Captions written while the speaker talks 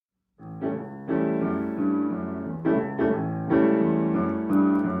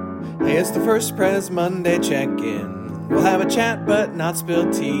Hey, it's the First Pres Monday check-in. We'll have a chat but not spill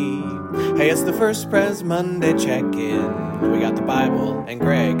tea. Hey, it's the First Pres Monday check-in. We got the Bible and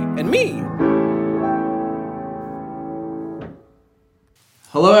Greg and me.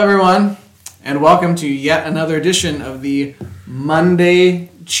 Hello, everyone, and welcome to yet another edition of the Monday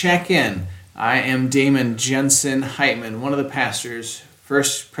check-in. I am Damon Jensen Heitman, one of the pastors,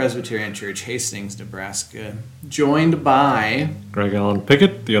 First Presbyterian Church, Hastings, Nebraska, joined by Greg and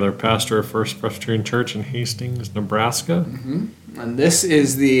Pickett, the other pastor of First Presbyterian Church in Hastings, Nebraska. And this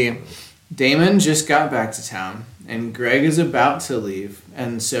is the Damen just got back to town, and Greg is about to leave,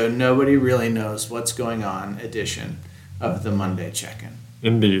 and so nobody really knows what's going on edition of the Monday check-in.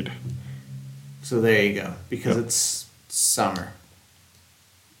 Indeed. So there you go, because it's summer.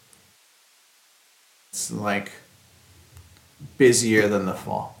 It's like busier than the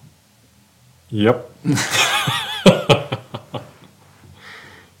fall. Yep.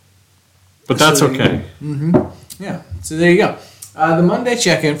 But that's okay. Yeah, so there you go. The Monday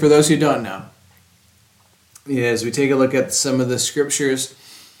check-in, for those who don't know, is we take a look at some of the scriptures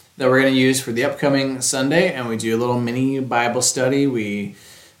that we're going to use for the upcoming Sunday, and we do a little mini Bible study. We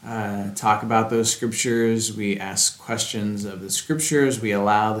talk about those scriptures. We ask questions of the scriptures. We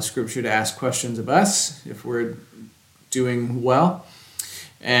allow the scripture to ask questions of us if we're doing well.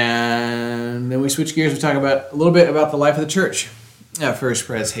 And then we switch gears. We talk about a little bit about the life of the church at First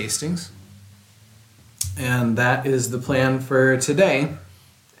Pres Hastings. And that is the plan for today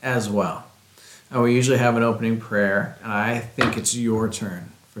as well. We usually have an opening prayer, and I think it's your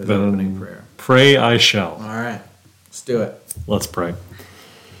turn for the opening prayer. Pray I shall. All right, let's do it. Let's pray.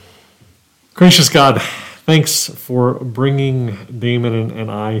 Gracious God, thanks for bringing Damon and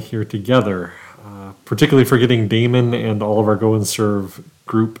I here together, particularly for getting Damon and all of our Go and Serve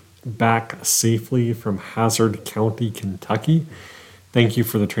group back safely from Hazard County, Kentucky. Thank you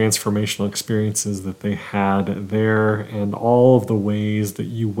for the transformational experiences that they had there and all of the ways that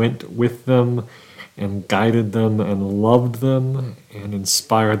you went with them and guided them and loved them and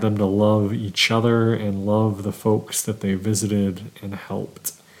inspired them to love each other and love the folks that they visited and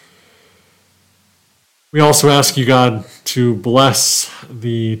helped. We also ask you, God, to bless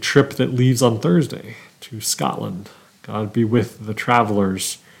the trip that leaves on Thursday to Scotland. God, be with the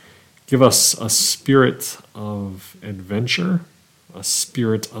travelers. Give us a spirit of adventure, a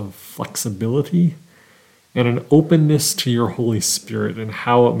spirit of flexibility, and an openness to your Holy Spirit and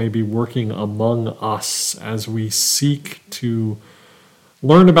how it may be working among us as we seek to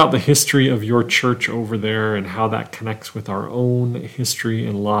learn about the history of your church over there and how that connects with our own history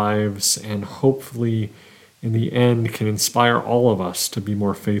and lives, and hopefully in the end can inspire all of us to be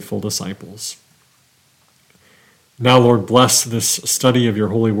more faithful disciples. Now, Lord, bless this study of your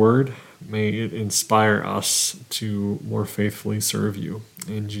holy word. May it inspire us to more faithfully serve you.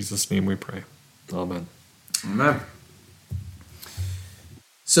 In Jesus' name we pray. Amen. Amen.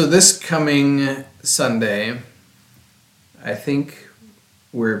 So this coming Sunday, I think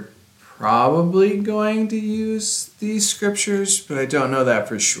we're probably going to use these scriptures, but I don't know that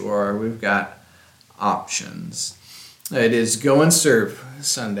for sure. We've got options. It is Go and Serve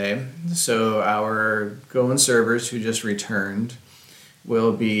Sunday, so our Go and Servers who just returned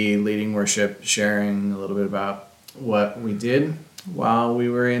will be leading worship, sharing a little bit about what we did while we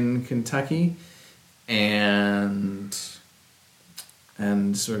were in Kentucky and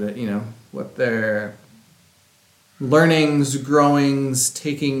sort of, what their learnings, growings,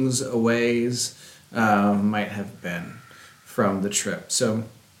 takings, aways might have been from the trip. So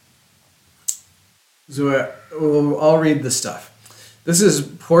I'll read the stuff. This is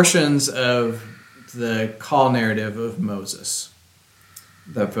portions of the call narrative of Moses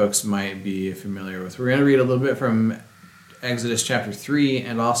that folks might be familiar with. We're going to read a little bit from Exodus chapter 3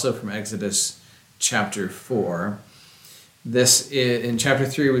 and also from Exodus chapter 4. In chapter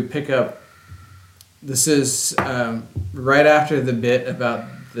 3 we pick up, this is right after the bit about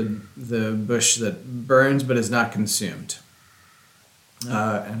the bush that burns but is not consumed.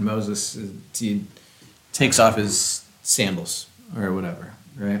 And Moses, he takes off his sandals or whatever,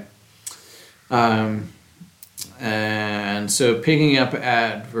 right? And so picking up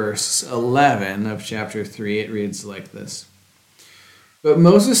at verse 11 of chapter 3, it reads like this. But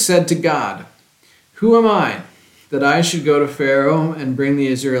Moses said to God, "Who am I that I should go to Pharaoh and bring the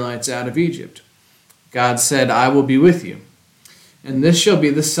Israelites out of Egypt?" God said, "I will be with you. And this shall be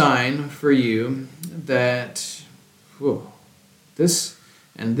the sign for you that... This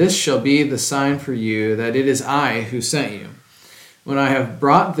shall be the sign for you that it is I who sent you. When I have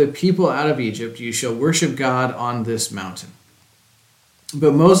brought the people out of Egypt, you shall worship God on this mountain."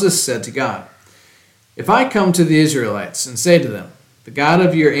 But Moses said to God, "If I come to the Israelites and say to them, 'The the God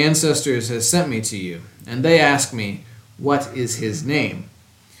of your ancestors has sent me to you. And they ask me, what is his name?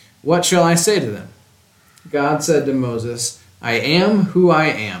 What shall I say to them? God said to Moses, I am who I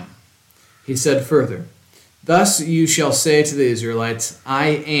am. He said further, thus you shall say to the Israelites, I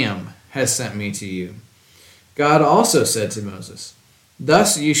am has sent me to you. God also said to Moses,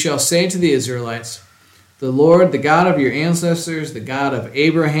 thus you shall say to the Israelites, the Lord, the God of your ancestors, the God of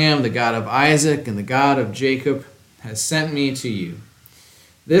Abraham, the God of Isaac, and the God of Jacob, has sent me to you.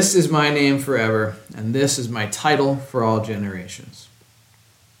 This is my name forever, and this is my title for all generations.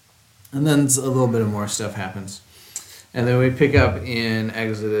 And then a little bit of more stuff happens. And then we pick up in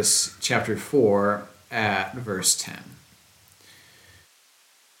Exodus chapter 4 at verse 10.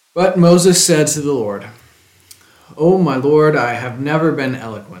 But Moses said to the Lord, O my Lord, I have never been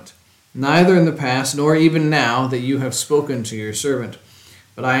eloquent, neither in the past nor even now that you have spoken to your servant,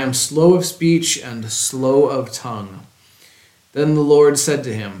 but I am slow of speech and slow of tongue. Then the Lord said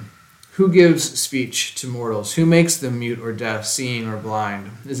to him, who gives speech to mortals? Who makes them mute or deaf, seeing or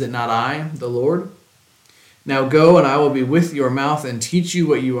blind? Is it not I, the Lord? Now go, and I will be with your mouth and teach you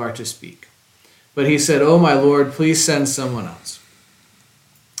what you are to speak. But he said, O my Lord, please send someone else.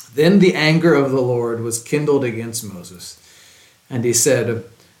 Then the anger of the Lord was kindled against Moses. And he said,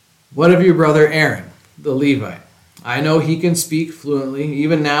 what of your brother Aaron, the Levite? I know he can speak fluently.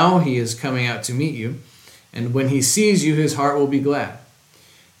 Even now he is coming out to meet you. And when he sees you, his heart will be glad.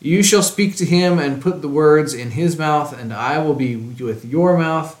 You shall speak to him and put the words in his mouth, and I will be with your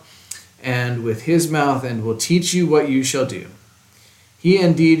mouth and with his mouth, and will teach you what you shall do. He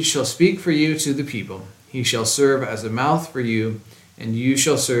indeed shall speak for you to the people. He shall serve as a mouth for you, and you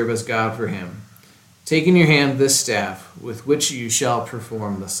shall serve as God for him. Take in your hand this staff, with which you shall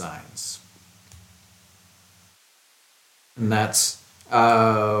perform the signs. And that's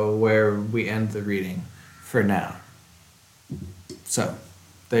where we end the reading for now. So,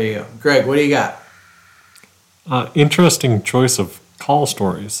 there you go. Greg, what do you got? Interesting choice of call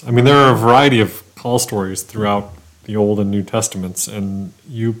stories. I mean, there are a variety of call stories throughout the Old and New Testaments, and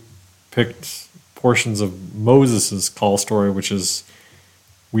you picked portions of Moses' call story, which is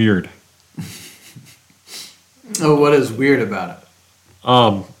weird. Oh, what is weird about it?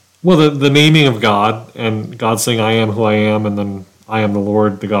 Well, the naming of God, and God saying, I am who I am, and then I am the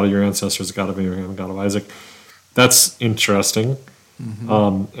Lord, the God of your ancestors, the God of Abraham, the God of Isaac. That's interesting.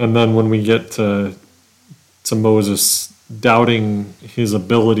 Mm-hmm. And then when we get to Moses doubting his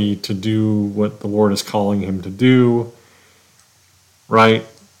ability to do what the Lord is calling him to do, right?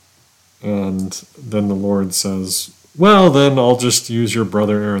 And then the Lord says, well, then I'll just use your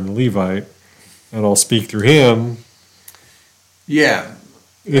brother Aaron the Levite, and I'll speak through him. Yeah.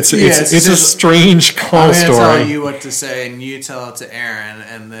 It's a strange call story. I'm going to tell you what to say, and you tell it to Aaron,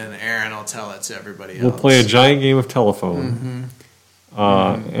 and then Aaron will tell it to everybody else. We'll play a giant game of telephone,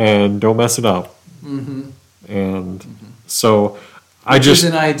 and don't mess it up. Mm-hmm. And so Which is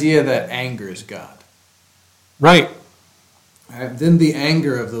an idea that angers God. Right. Then the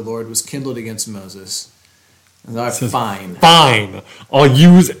anger of the Lord was kindled against Moses. And they're fine. Fine. I'll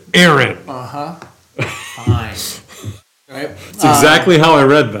use Aaron. Fine. Right? It's exactly how I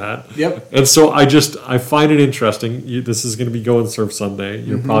read that. Yep. And so I find it interesting. This is going to be Go and Serve Sunday.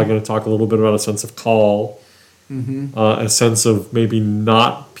 You're probably going to talk a little bit about a sense of call, a sense of maybe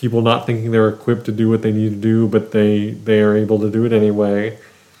people not thinking they're equipped to do what they need to do, but they are able to do it anyway.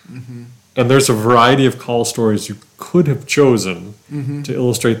 Mm-hmm. And there's a variety of call stories you could have chosen to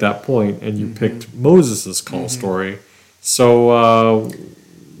illustrate that point, and you picked Moses' call story. So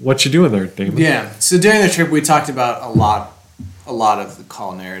what you doing there, Damen? Yeah. So during the trip, we talked about a lot of the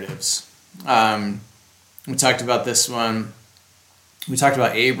call narratives. We talked about this one. We talked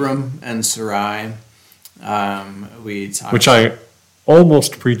about Abram and Sarai. Which I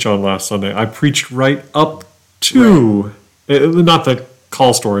almost preached on last Sunday. I preached right up to not the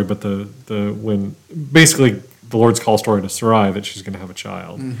call story, but the when basically the Lord's call story to Sarai that she's going to have a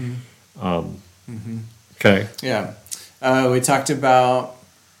child. Okay. Yeah. We talked about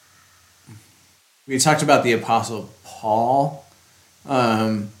the Apostle Paul,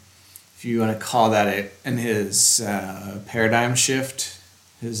 if you want to call that in his paradigm shift,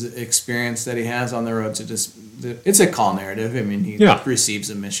 his experience that he has on the road to it's a call narrative. I mean, he receives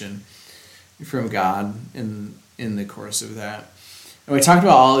a mission from God in the course of that. And we talked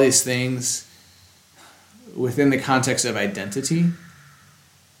about all these things within the context of identity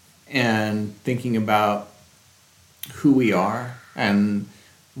and thinking about who we are and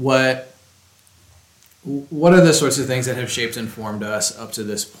what are the sorts of things that have shaped and formed us up to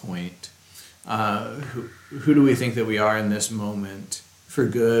this point. Who do we think that we are in this moment, for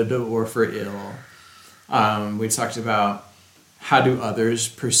good or for ill? We talked about how do others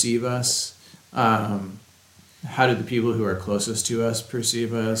perceive us? How do the people who are closest to us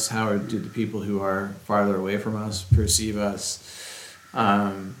perceive us? How do the people who are farther away from us perceive us?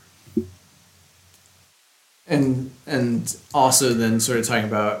 And also then sort of talking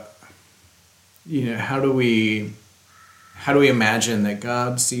about, how do we imagine that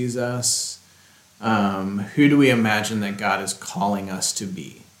God sees us? Who do we imagine that God is calling us to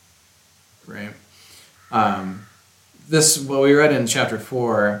be? Right? What we read in chapter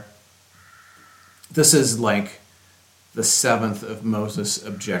 4, this is like the seventh of Moses'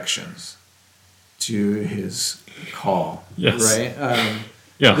 objections to his call. Yes. Right?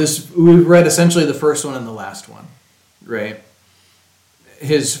 Yeah. We've read essentially the first one and the last one, right?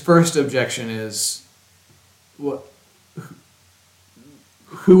 His first objection is,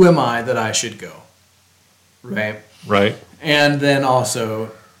 who am I that I should go? Right? Right. And then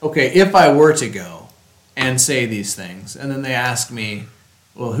also, okay, if I were to go and say these things, and then they ask me,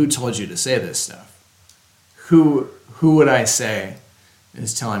 well, who told you to say this stuff? Who would I say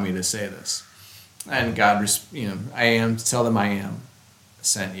is telling me to say this? And God, I am to tell them I am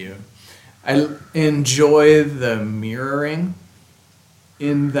sent you. I enjoy the mirroring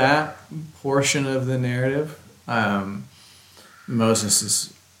in that portion of the narrative.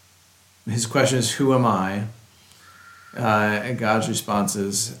 Moses' his question is, who am I? And God's response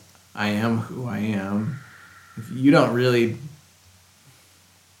is, I am who I am. You don't really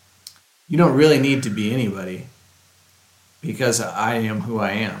need to be anybody, because I am who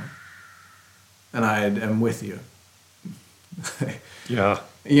I am, and I am with you. Yeah.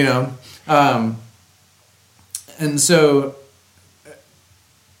 And so,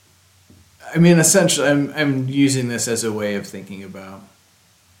 I mean, essentially, I'm using this as a way of thinking about,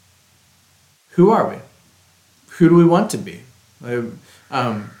 who are we? Who do we want to be? Are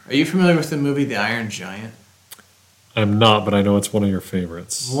you familiar with the movie The Iron Giant? I'm not, but I know it's one of your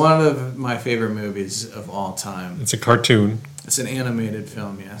favorites. One of my favorite movies of all time. It's a cartoon. It's an animated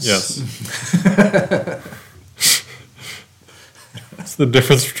film, yes. Yes. What's the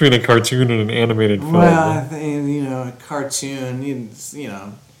difference between a cartoon and an animated film? Well, I think, a cartoon, you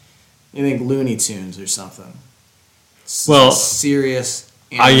think Looney Tunes or something. Well, serious.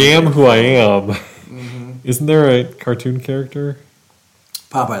 I am who I am. Mm-hmm. Isn't there a cartoon character?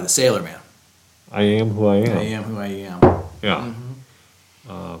 Popeye the Sailor Man. I am who I am. I am who I am. Yeah.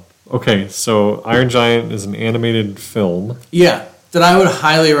 Mm-hmm. Okay, so Iron Giant is an animated film. Yeah, that I would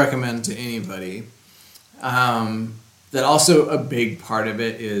highly recommend to anybody. That also a big part of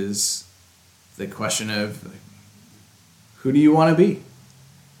it is the question of, who do you want to be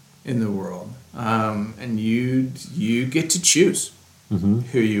in the world? And you get to choose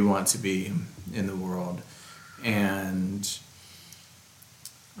who you want to be in the world. And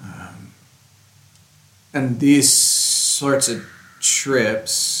these sorts of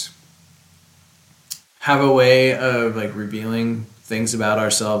trips have a way of revealing things about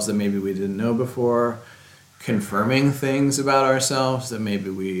ourselves that maybe we didn't know before, confirming things about ourselves that maybe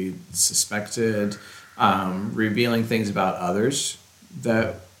we suspected, revealing things about others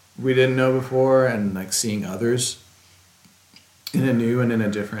that we didn't know before, and seeing others in a new and in a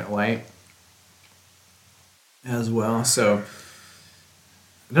different light as well. So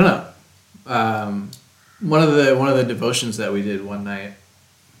I don't know. One of the devotions that we did one night.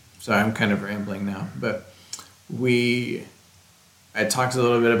 Sorry, I'm kind of rambling now, but I talked a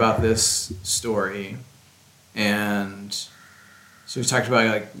little bit about this story, and so we talked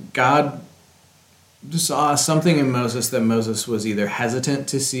about God saw something in Moses that Moses was either hesitant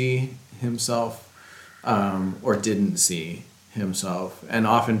to see himself or didn't see himself, and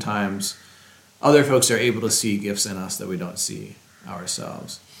oftentimes other folks are able to see gifts in us that we don't see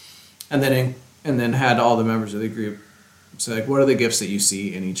ourselves, and then had all the members of the group say, what are the gifts that you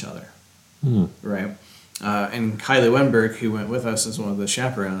see in each other? Right? And Kylie Wenberg, who went with us as one of the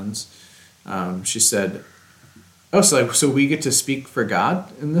chaperones, she said, oh, so we get to speak for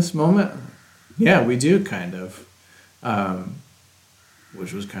God in this moment? Yeah, we do, kind of.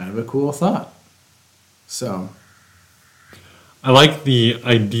 Which was kind of a cool thought. So I like the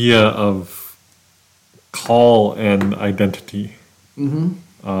idea of call and identity.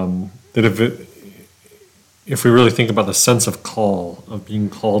 That if we really think about the sense of call, of being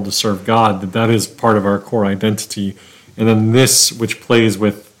called to serve God, that is part of our core identity. And then this, which plays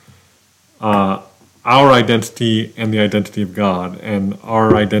with our identity and the identity of God, and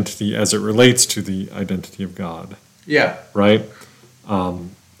our identity as it relates to the identity of God. Yeah. Right? I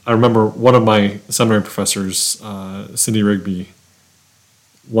remember one of my seminary professors, Cindy Rigby,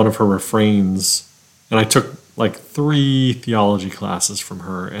 one of her refrains, and I took 3 theology classes from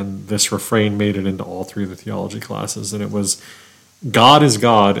her, and this refrain made it into all 3 of the theology classes, and it was, God is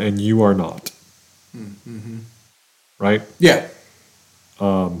God and you are not. Right? Yeah.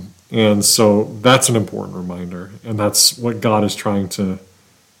 And so that's an important reminder. And that's what God is trying to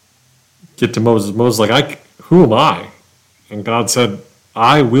get to Moses. Moses is like, who am I? And God said,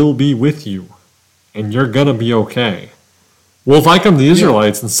 I will be with you and you're going to be okay. Well, if I come to the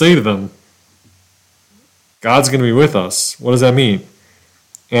Israelites and say to them, God's going to be with us, what does that mean?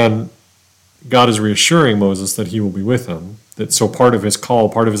 And God is reassuring Moses that he will be with him. That so part of his call,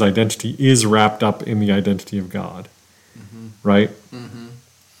 part of his identity is wrapped up in the identity of God. Right?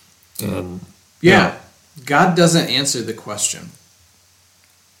 And God doesn't answer the question,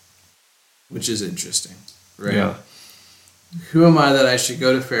 which is interesting. Right? Yeah. Who am I that I should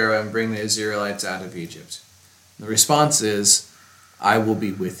go to Pharaoh and bring the Israelites out of Egypt? The response is, I will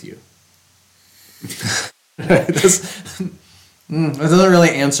be with you. That doesn't really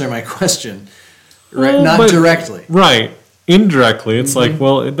answer my question. Right? Well, Not directly. Right. Indirectly, it's like,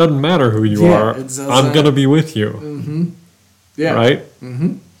 well, it doesn't matter who you are. I'm going to be with you. Yeah. Right?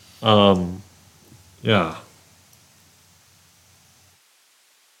 Yeah.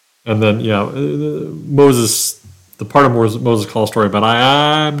 And then, Moses, the part of Moses' call story about,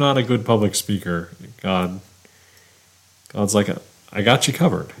 I'm not a good public speaker. God's like, I got you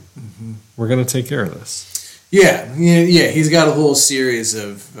covered. We're going to take care of this. Yeah. He's got a whole series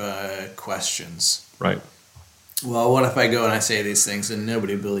of questions. Right. Well, what if I go and I say these things and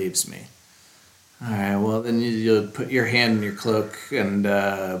nobody believes me? All right, well, then you'll put your hand in your cloak and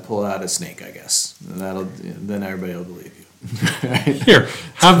pull out a snake, I guess. Then everybody will believe you. Right? Here,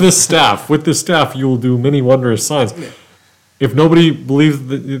 have this staff. With this staff, you will do many wondrous signs. Yeah. If nobody believes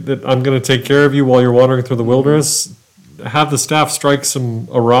that I'm going to take care of you while you're wandering through the wilderness, have the staff strike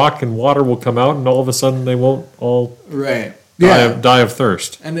a rock and water will come out, and all of a sudden they won't all die of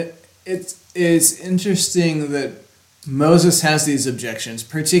thirst. And it's interesting that Moses has these objections,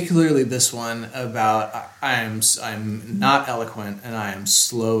 particularly this one about I'm not eloquent and I am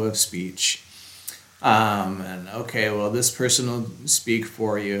slow of speech. And okay, well, this person will speak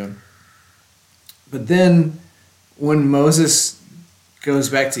for you. But then when Moses goes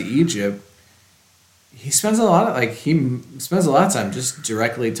back to Egypt, he spends a lot of time just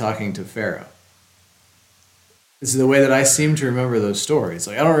directly talking to Pharaoh. This is the way that I seem to remember those stories.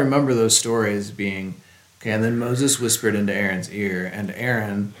 Like, I don't remember those stories being, okay, and then Moses whispered into Aaron's ear, and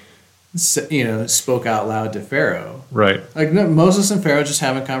Aaron, spoke out loud to Pharaoh. Right. Like, no, Moses and Pharaoh just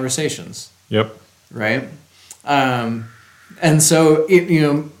having conversations. Yep. Right? And so,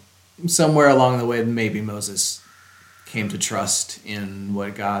 somewhere along the way, maybe Moses came to trust in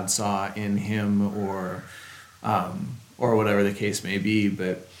what God saw in him or whatever the case may be,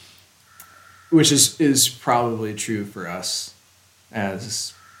 but which is probably true for us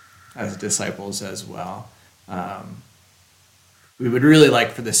as disciples as well. We would really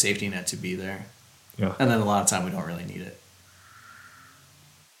like for the safety net to be there. Yeah. And then a lot of time we don't really need it.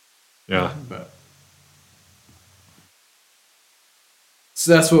 Yeah. But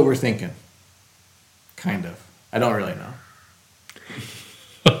so that's what we're thinking. Kind of. I don't really know.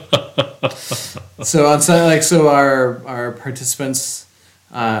 So our participants,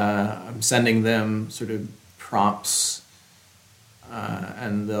 I'm sending them sort of prompts,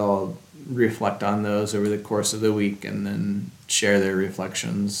 and they'll reflect on those over the course of the week and then share their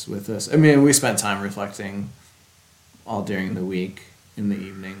reflections with us. I mean, we spent time reflecting all during the week in the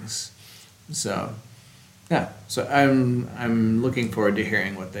evenings. So, yeah. So I'm looking forward to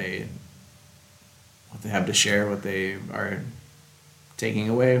hearing what they have to share, what they are taking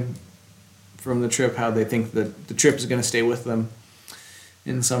away from the trip, how they think that the trip is going to stay with them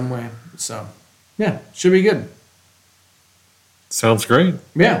in some way. So, yeah, should be good. Sounds great.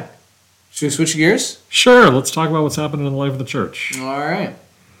 Yeah. Should we switch gears? Sure. Let's talk about what's happening in the life of the church. All right.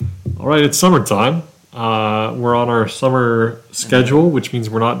 It's summertime. We're on our summer schedule, which means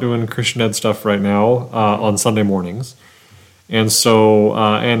we're not doing Christian Ed stuff right now on Sunday mornings. And so,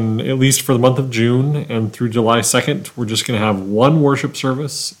 and at least for the month of June and through July 2nd, we're just going to have one worship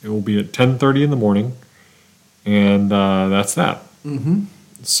service. It will be at 10:30 in the morning. And that's that. Mm-hmm.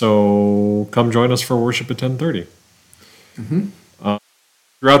 So come join us for worship at 10:30. Mm-hmm.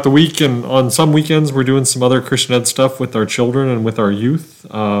 Throughout the week and on some weekends, we're doing some other Christian Ed stuff with our children and with our youth.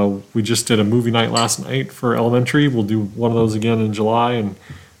 We just did a movie night last night for elementary. We'll do one of those again in July and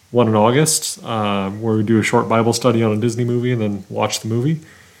one in August, where we do a short Bible study on a Disney movie and then watch the movie.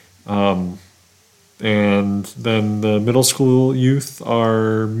 And then the middle school youth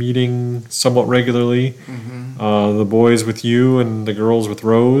are meeting somewhat regularly. Mm-hmm. The boys with you and the girls with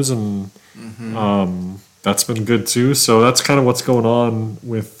Rose, and that's been good too. So that's kind of what's going on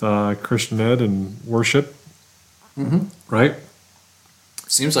with Christian Ed and worship, right?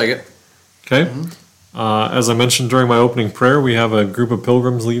 Seems like it. Okay. As I mentioned during my opening prayer, we have a group of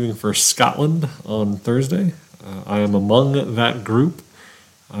pilgrims leaving for Scotland on Thursday. I am among that group,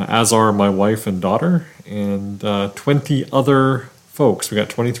 as are my wife and daughter, and 20 other folks. We got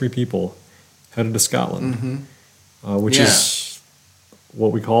 23 people headed to Scotland, which is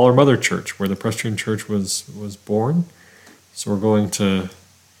what we call our mother church, where the Presbyterian Church was born. So we're going to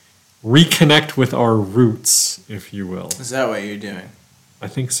reconnect with our roots, if you will. Is that what you're doing? I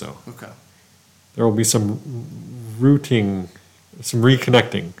think so. Okay. There will be some rooting, some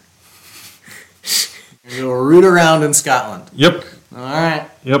reconnecting. You'll root around in Scotland. Yep. All right.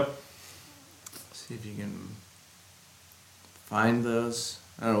 Yep. See if you can find those.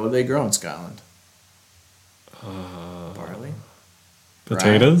 I don't know, what do they grow in Scotland? Barley?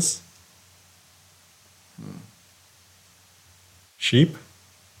 Potatoes? Sheep?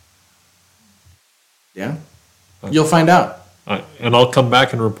 Yeah. You'll find out. And I'll come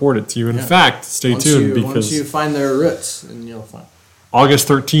back and report it to you. In fact, stay tuned because once you find their roots, and you'll find. August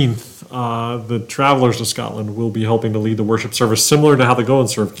 13th, the Travelers to Scotland will be helping to lead the worship service, similar to how the Go and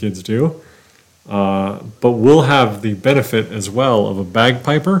Serve kids do. But we'll have the benefit as well of a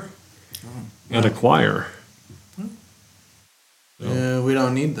bagpiper and a choir. We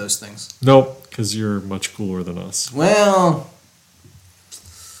don't need those things. Nope, because you're much cooler than us. Well,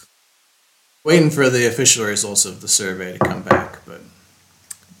 waiting for the official results of the survey to come back, but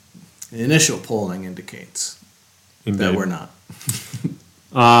the initial polling indicates that we're not.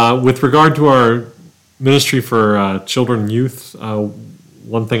 With regard to our ministry for children and youth,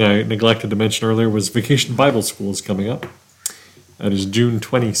 one thing I neglected to mention earlier was Vacation Bible School is coming up. That is June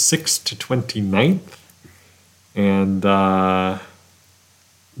 26th to 29th. And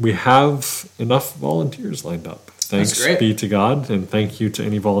we have enough volunteers lined up. Thanks be to God, and thank you to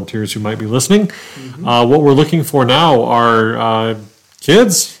any volunteers who might be listening. What we're looking for now are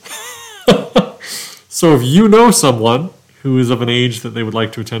kids. So if you know someone who is of an age that they would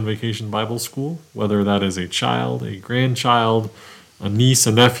like to attend Vacation Bible School, whether that is a child, a grandchild, a niece,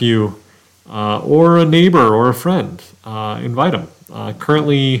 a nephew, or a neighbor or a friend, invite them.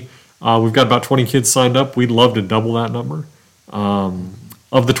 Currently, we've got about 20 kids signed up. We'd love to double that number.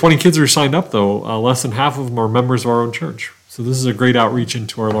 Of the 20 kids who are signed up, though, less than half of them are members of our own church. So this is a great outreach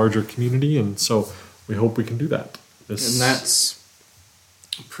into our larger community, and so we hope we can do that. And that's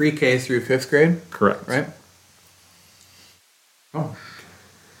pre-K through 5th grade? Correct. Right? Oh.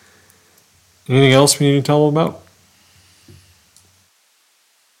 Anything else we need to tell them about?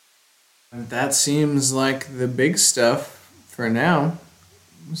 That seems like the big stuff for now.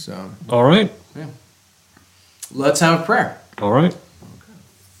 So. All right. Yeah. Let's have a prayer. All right. Okay.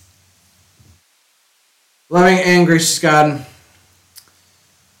 Loving and gracious God,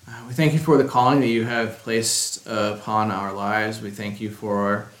 we thank you for the calling that you have placed upon our lives. We thank you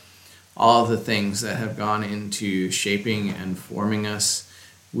for all of the things that have gone into shaping and forming us.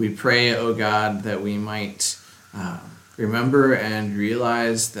 We pray, O God, that we might remember and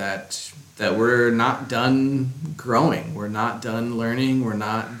realize that we're not done growing. We're not done learning. We're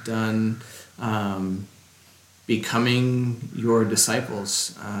not done becoming your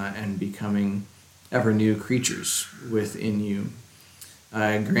disciples and becoming ever new creatures within you.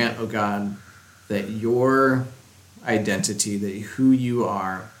 Grant, O God, that your identity, that who you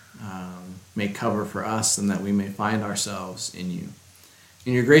are, may cover for us and that we may find ourselves in you.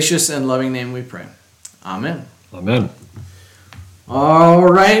 In your gracious and loving name we pray. Amen. Amen. All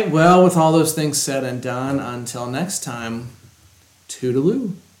right. Well, with all those things said and done, until next time,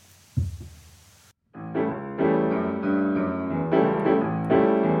 toodaloo.